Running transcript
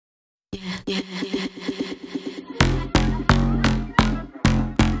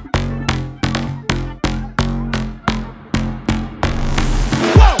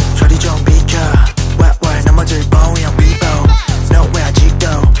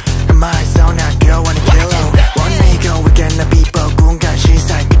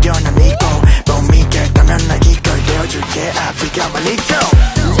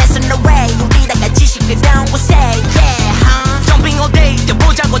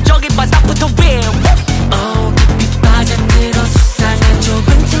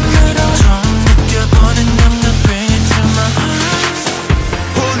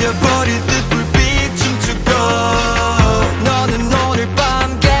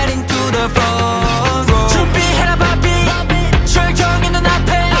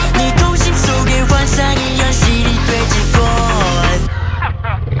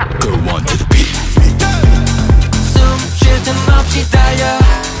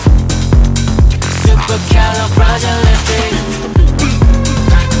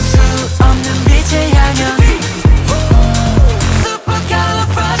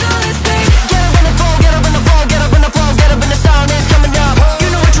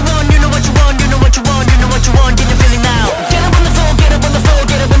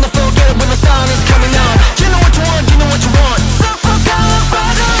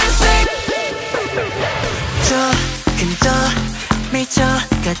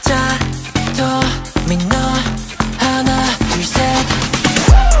가자 도미노 하나 둘 셋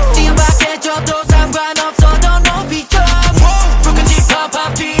뛰어밖에 줘도 상관없어 더 높이 줘 붉은 집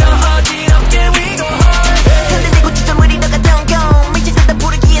팝팝 뛰어 어지럽게 we go hard 흔들리고 주저물이 너가 덩덩 미치겠다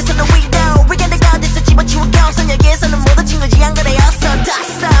부르기에서는 we down 우리가 내가 어디서 집어치워가 선역에서는 모두 친구지 안 그래였어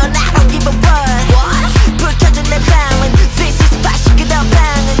das어 I don't give a fuck 불 켜준 내 방은 This is passion 그다음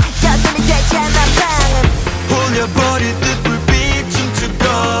방은 여전히 되지 않아 방은 올려버릴 듯 불빛 춤추고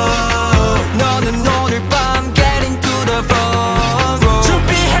너는 오늘 밤 get into the flow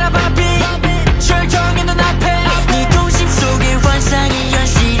준비해라 바비 절정의 눈앞에 네 도심 속의 환상이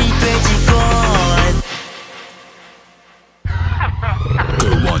현실이 되지 곧 Go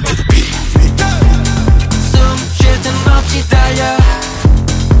on to the beat. 숨 쉴 틈 없이 달려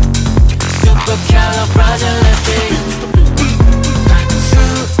Supercalifragilistic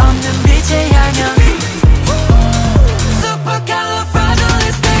수 없는 빛의 향연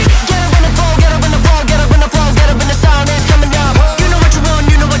Supercalifragilistic Get up in the flow, get up in the flow, get up in the flow, get up in the sound is coming up You know what you want,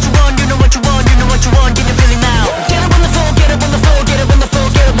 you know what you want, you know what you want, you know what you want, can you feel it now? Get up in the flow, get up in the flow, get up in the flow,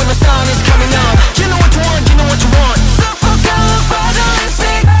 get up when the sound is coming up You know what you want, you know what you want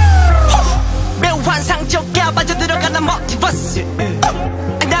Supercalifragilistic 매우 환상적이야 빠져들어가는 멀티버스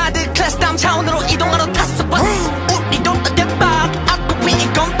나들 클래스 다음 차원으로